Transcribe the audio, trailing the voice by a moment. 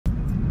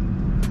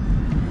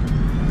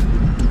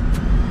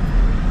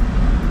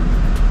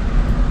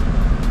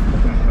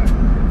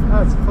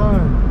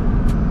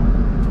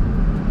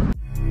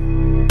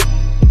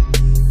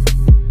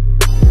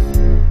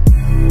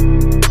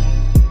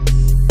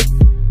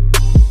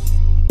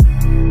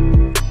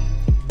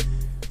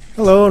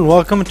Hello and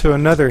welcome to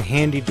another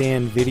Handy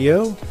Dan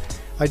video.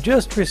 I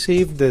just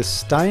received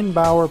this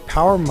Steinbauer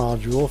Power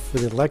Module for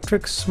the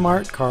electric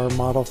smart car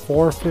model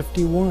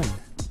 451.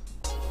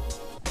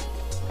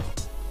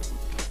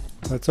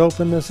 Let's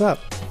open this up.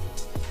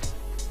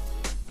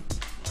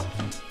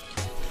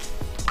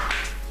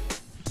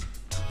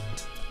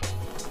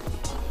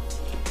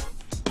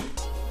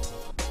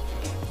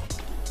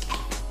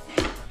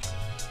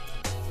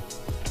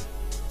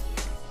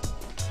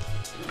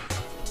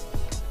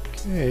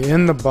 Okay,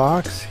 in the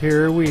box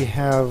here we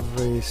have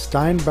a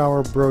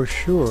Steinbauer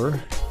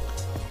brochure.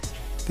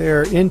 They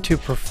are into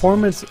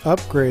performance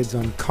upgrades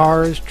on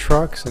cars,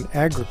 trucks, and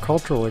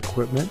agricultural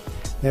equipment.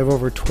 They have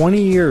over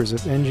 20 years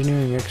of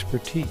engineering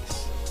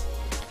expertise.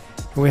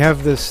 And we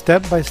have this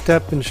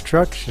step-by-step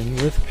instruction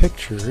with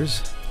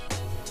pictures,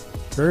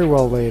 very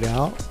well laid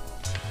out.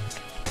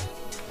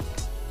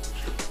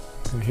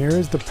 And here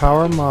is the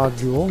power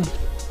module.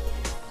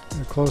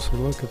 A closer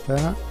look at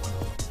that.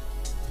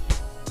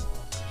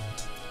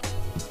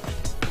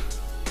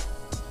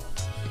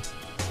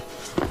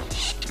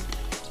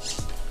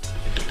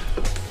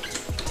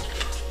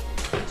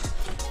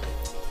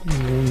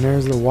 And then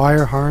there's the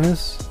wire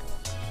harness.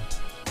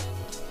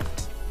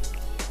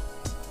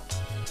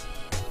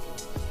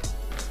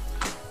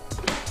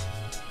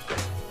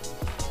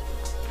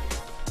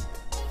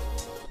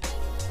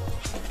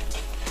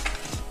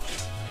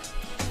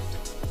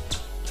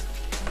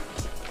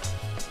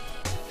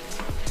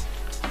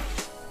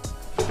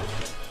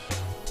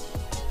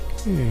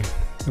 Okay.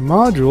 The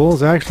module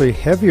is actually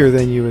heavier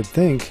than you would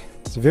think.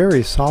 It's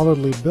very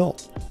solidly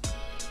built.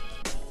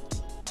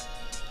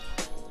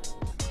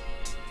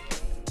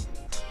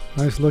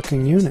 Nice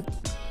looking unit.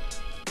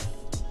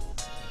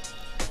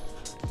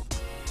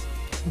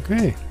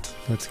 Okay,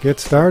 let's get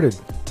started.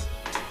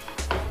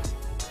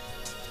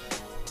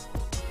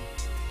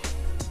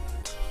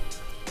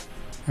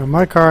 Now, in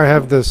my car I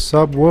have this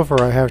subwoofer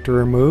I have to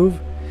remove.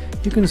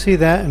 You can see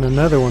that in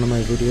another one of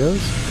my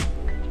videos.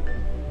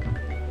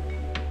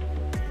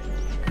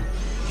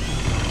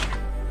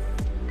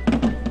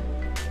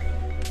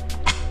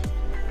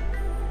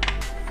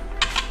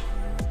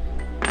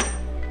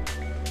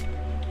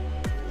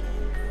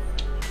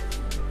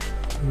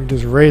 We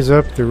just raise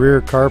up the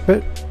rear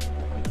carpet.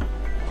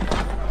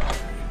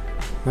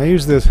 I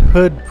use this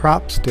hood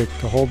prop stick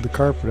to hold the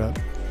carpet up.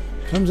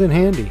 Comes in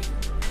handy.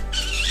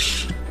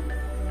 Just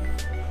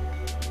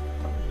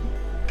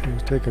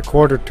take a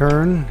quarter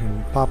turn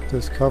and pop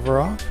this cover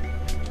off.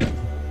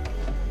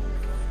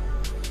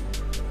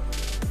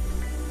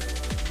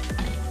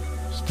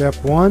 Step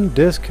 1,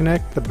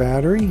 disconnect the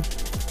battery.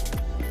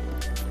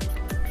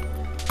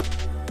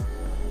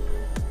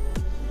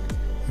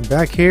 And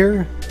back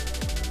here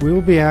we will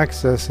be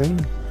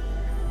accessing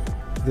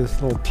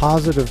this little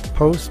positive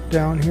post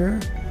down here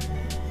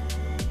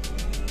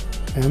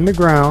and the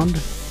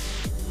ground.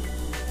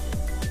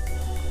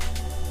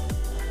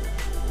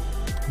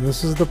 And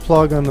this is the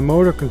plug on the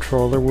motor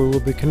controller we will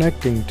be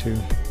connecting to.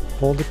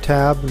 Hold the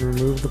tab and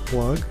remove the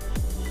plug.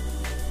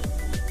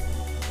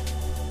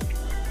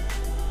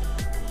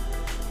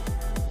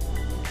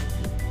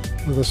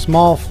 With a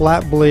small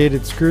flat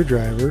bladed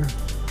screwdriver,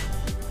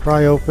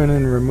 pry open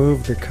and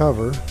remove the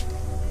cover.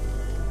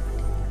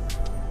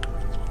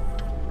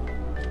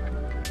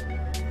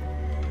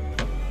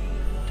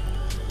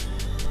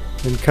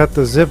 Then cut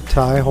the zip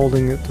tie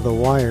holding it to the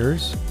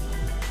wires.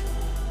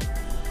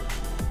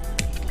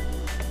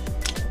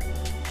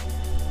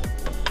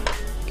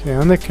 Okay,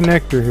 on the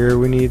connector here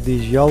we need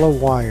these yellow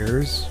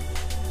wires.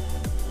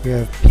 We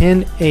have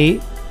pin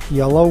 8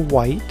 yellow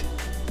white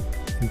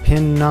and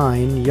pin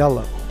 9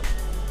 yellow.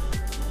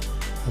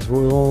 That's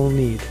what we will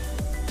need.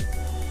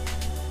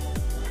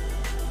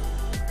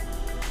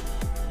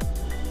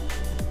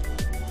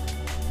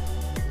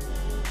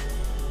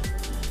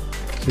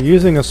 So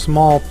using a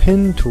small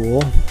pin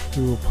tool,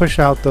 we will push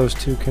out those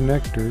two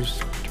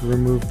connectors to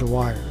remove the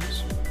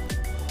wires.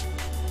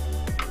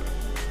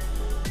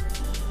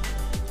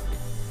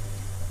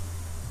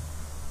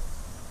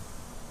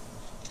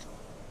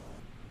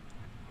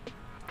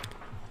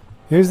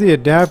 Here's the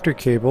adapter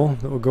cable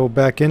that will go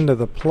back into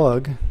the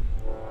plug.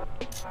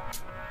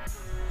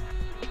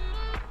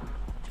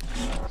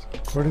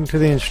 According to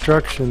the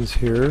instructions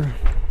here,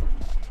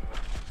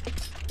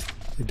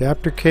 the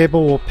adapter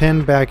cable will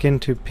pin back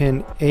into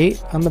pin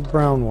 8 on the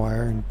brown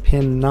wire and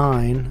pin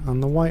 9 on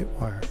the white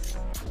wire.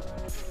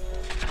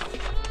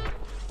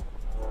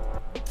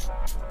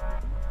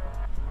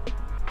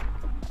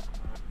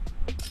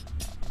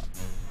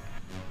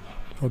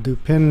 We'll do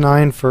pin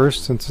 9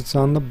 first since it's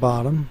on the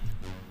bottom.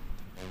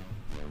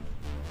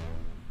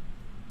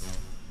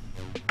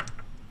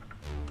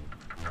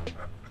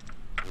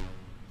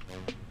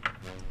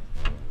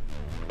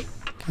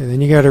 Okay, then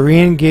you got to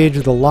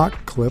re-engage the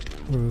lock clip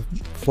with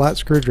a flat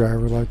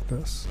screwdriver like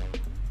this.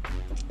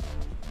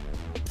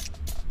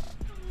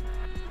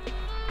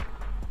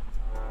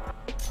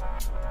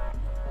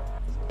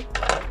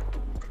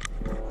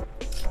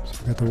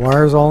 So got the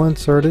wires all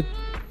inserted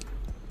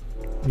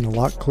and the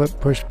lock clip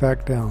pushed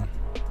back down.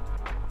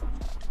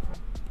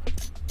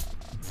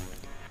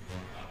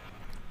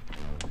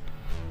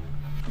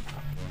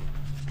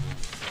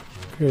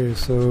 Okay,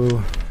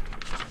 so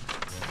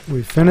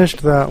we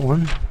finished that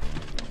one.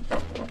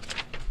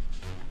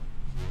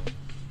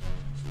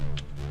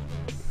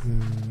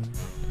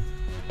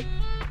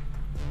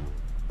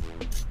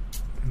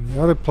 And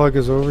the other plug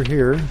is over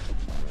here.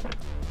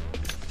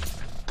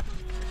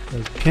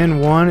 Pin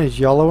 1 is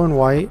yellow and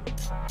white,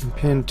 and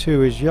pin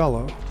 2 is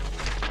yellow.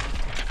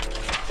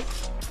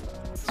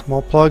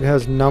 Small plug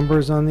has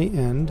numbers on the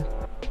end.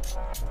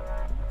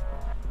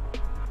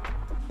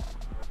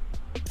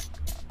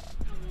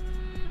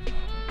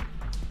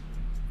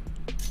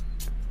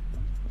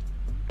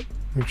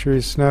 Make sure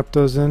you snap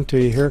those in till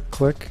you hear it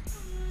click.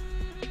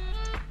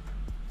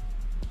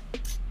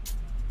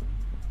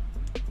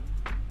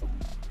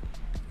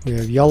 We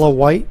have yellow,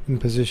 white in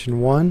position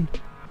 1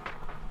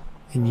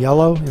 and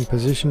yellow in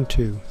position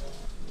 2.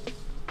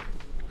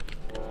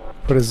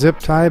 Put a zip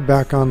tie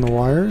back on the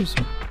wires.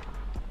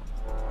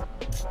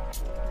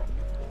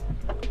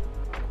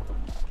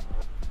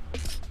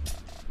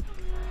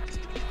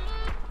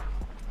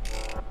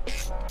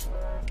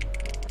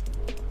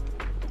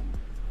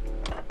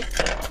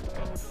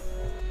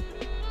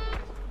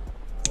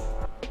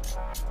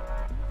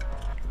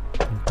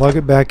 Plug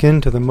it back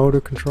into the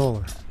motor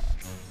controller.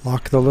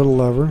 Lock the little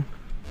lever.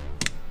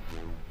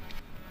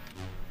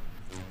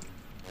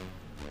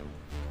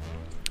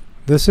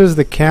 This is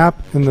the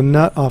cap and the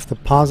nut off the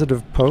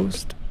positive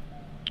post.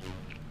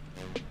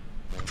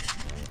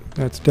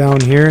 That's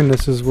down here, and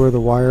this is where the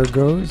wire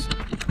goes.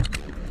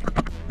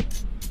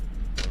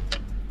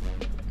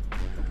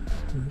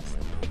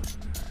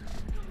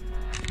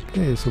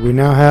 Okay, so we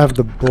now have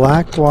the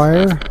black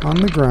wire on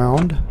the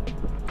ground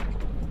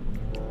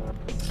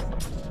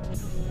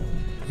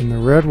and the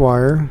red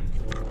wire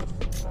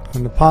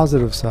on the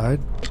positive side.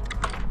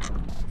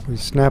 We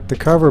snap the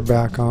cover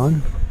back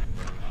on.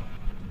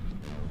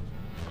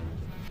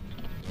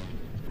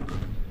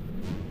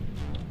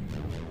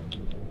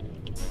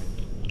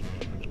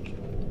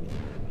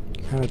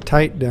 Kind of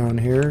tight down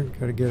here.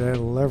 Got to get a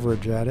little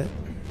leverage at it.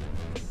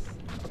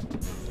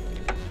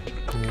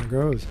 There it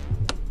goes.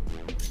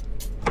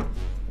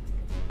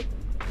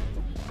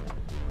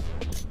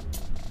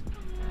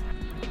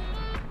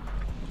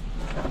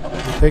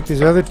 Take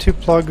these other two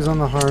plugs on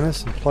the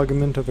harness and plug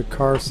them into the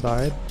car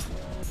side.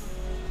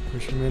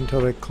 Push them in until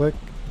they click.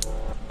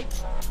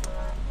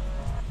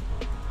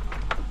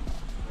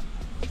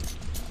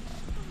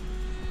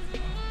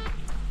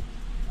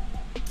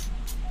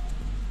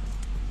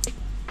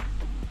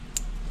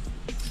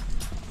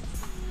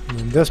 And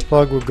then this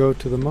plug will go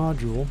to the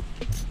module.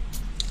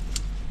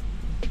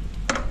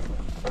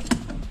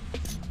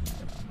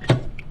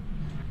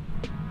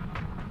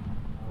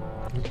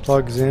 It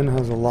plugs in,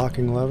 has a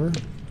locking lever.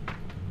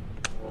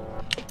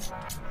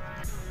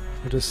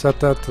 We'll just set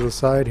that to the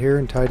side here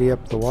and tidy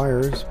up the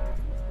wires.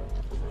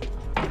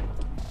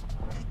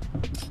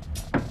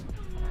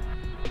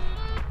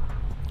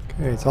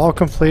 Okay, it's all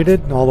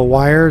completed. All the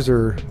wires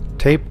are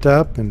taped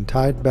up and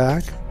tied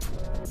back.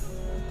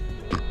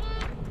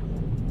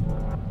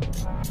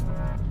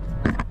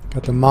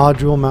 Got the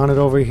module mounted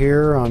over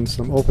here on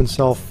some open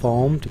cell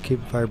foam to keep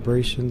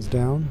vibrations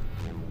down.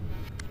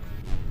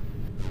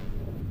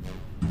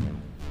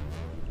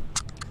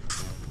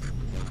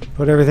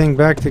 Put everything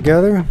back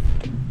together.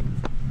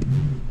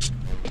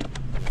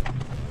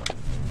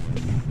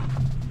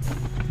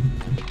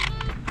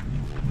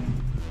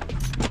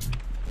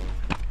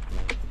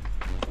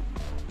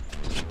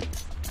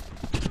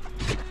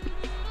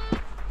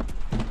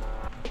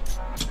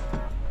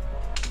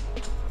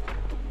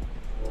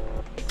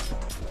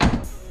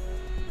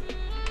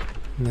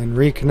 And then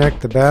reconnect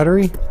the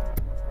battery.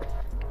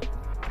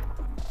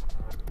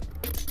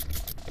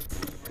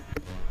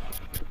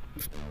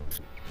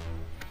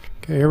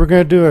 Okay, here we're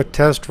going to do a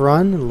test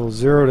run, a little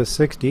 0 to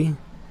 60.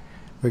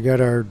 We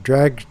got our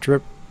drag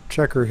strip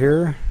checker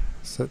here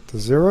set to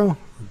 0.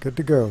 We're good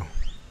to go.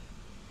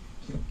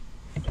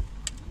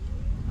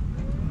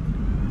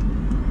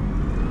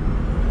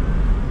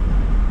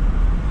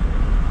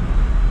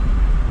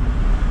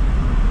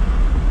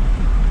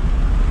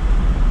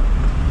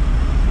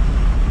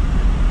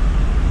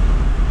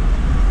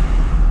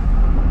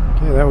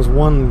 That was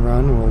one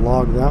run. We'll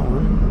log that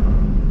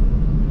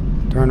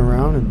one. Turn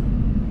around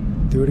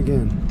and do it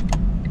again.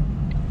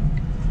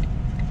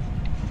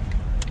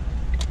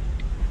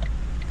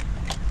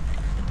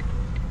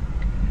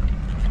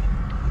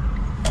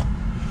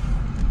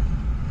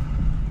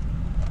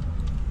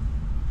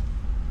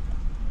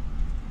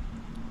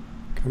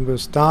 Come to a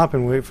stop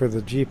and wait for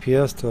the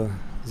GPS to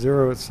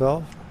zero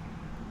itself.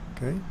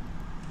 Okay.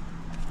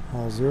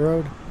 All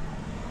zeroed.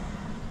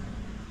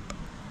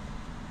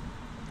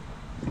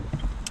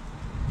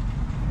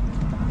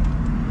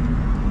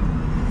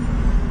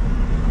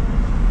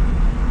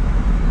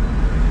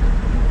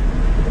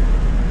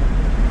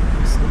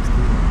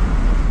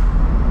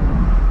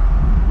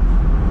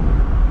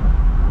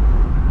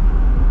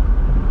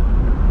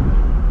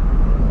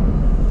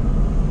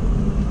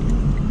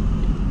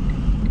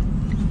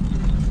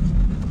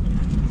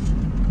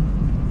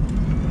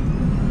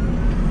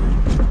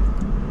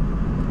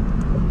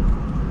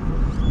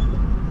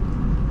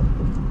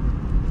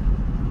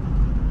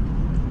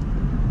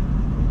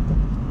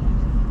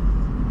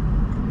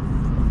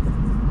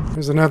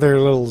 There's another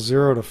little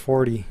 0 to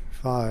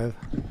 45.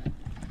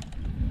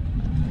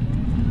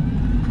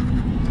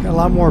 It's got a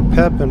lot more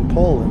pep and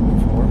pull than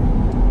before.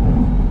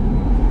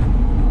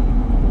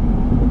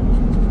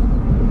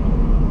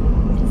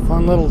 It's a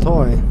fun little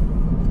toy.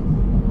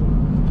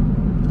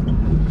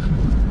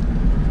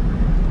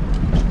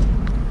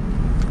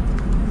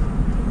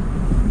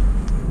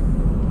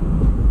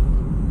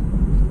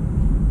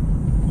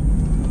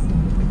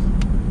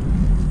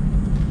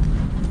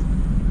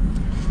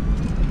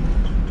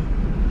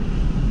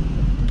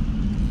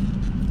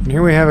 And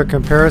here we have a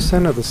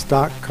comparison of the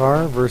stock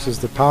car versus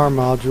the power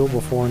module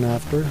before and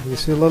after. You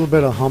see a little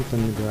bit of hump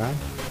in the grab.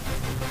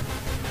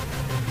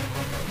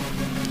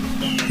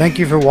 Thank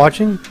you for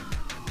watching.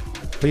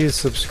 Please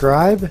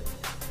subscribe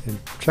and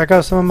check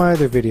out some of my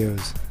other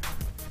videos.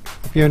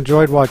 Hope you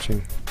enjoyed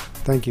watching.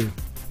 Thank you.